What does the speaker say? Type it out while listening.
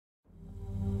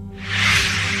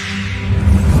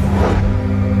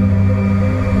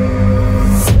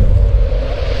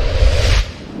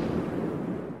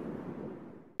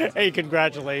Hey,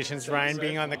 congratulations, Ryan,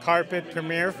 being on the carpet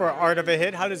premiere for Art of a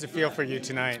Hit. How does it feel for you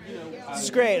tonight?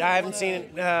 It's great. I haven't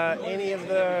seen any of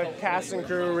the cast and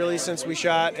crew really since we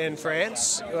shot in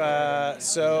France.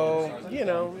 So, you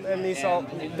know, and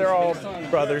they're all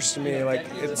brothers to me. Like,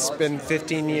 it's been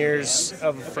 15 years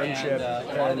of friendship,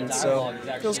 and so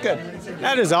it feels good.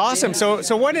 That is awesome.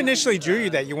 So what initially drew you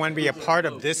that you want to be a part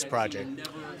of this project?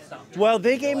 Well,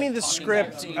 they gave me the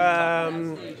script,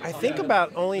 I think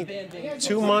about only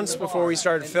 2 months before we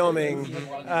started filming.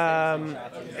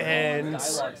 And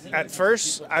at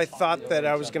first, I thought that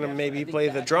I was going to maybe play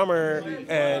the drummer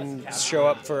and show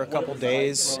up for a couple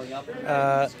days.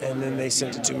 And then they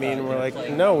sent it to me and were like,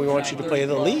 no, we want you to play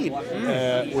the lead,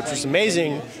 which was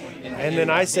amazing. And then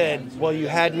I said, well, you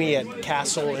had me at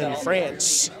Castle in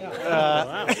France.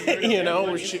 You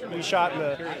know, we shot in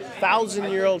a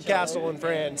 1,000-year-old castle in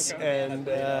France. And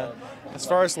as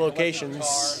far as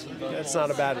locations, that's not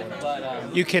a bad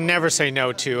one. You can never say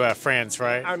no to France,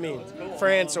 right? I mean,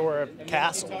 France or a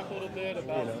castle. You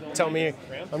know, tell me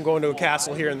I'm going to a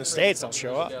castle here in the States, I'll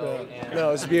show up.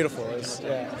 No, it's beautiful.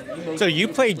 Yeah. So you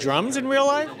play drums in real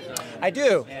life? I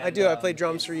do. I played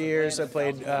drums for years. I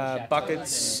played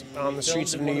buckets on the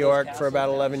streets of New York for about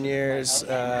 11 years.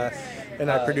 And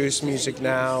I produce music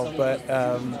now, but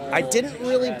I didn't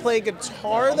really play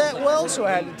guitar that well, so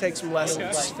I had to take some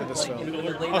lessons for this film.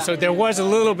 Oh, so there was a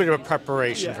little bit of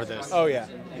preparation for this. Oh, yeah.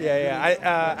 I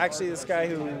actually, this guy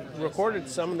who recorded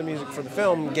some of the music for the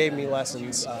film gave me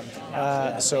lessons.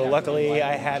 So luckily,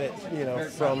 I had it, you know,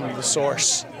 from the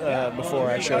source before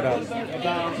I showed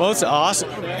up. Well, it's awesome.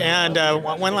 And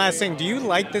one last thing: do you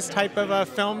like this type of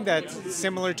film that's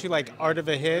similar to like Art of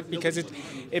a Hit, because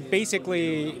it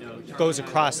basically goes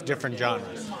across different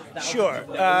genres? Sure,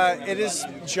 it is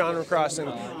genre crossing.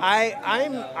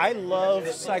 I love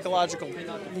psychological,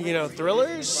 you know,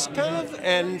 thrillers kind of,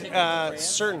 and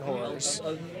certain horrors.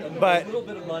 But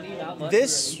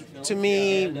this, to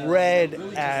me, read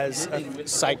as a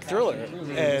psych thriller,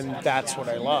 and that's what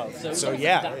I love. So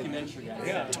yeah,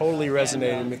 it totally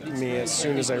resonated with me as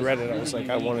soon as I read it. I was like,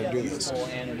 I want to do this.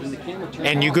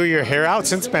 And you grew your hair out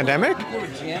since pandemic?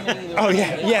 Oh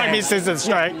yeah. I mean, since the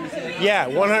strike. Yeah,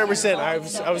 100%.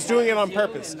 I was doing it on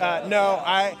purpose. No,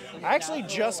 I actually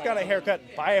just got a haircut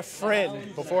by a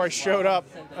friend before I showed up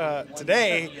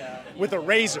today with a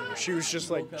razor. She was just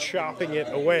like chopping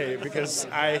it away because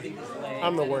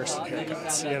I'm the worst at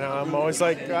haircuts. You know, I'm always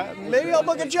like, maybe I'll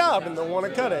book a job and they'll want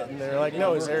to cut it. And they're like,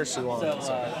 no, his hair's too long.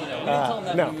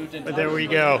 So, no. But there we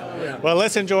go. Well,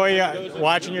 let's enjoy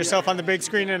watching yourself on the big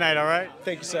screen tonight, all right?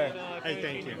 Thank you, sir. Hey,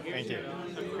 thank you. Thank you.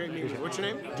 Great music. What's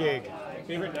your name? Gig.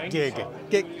 Favorite night? Gig.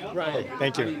 Gig. Ryan.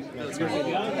 Thank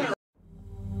you.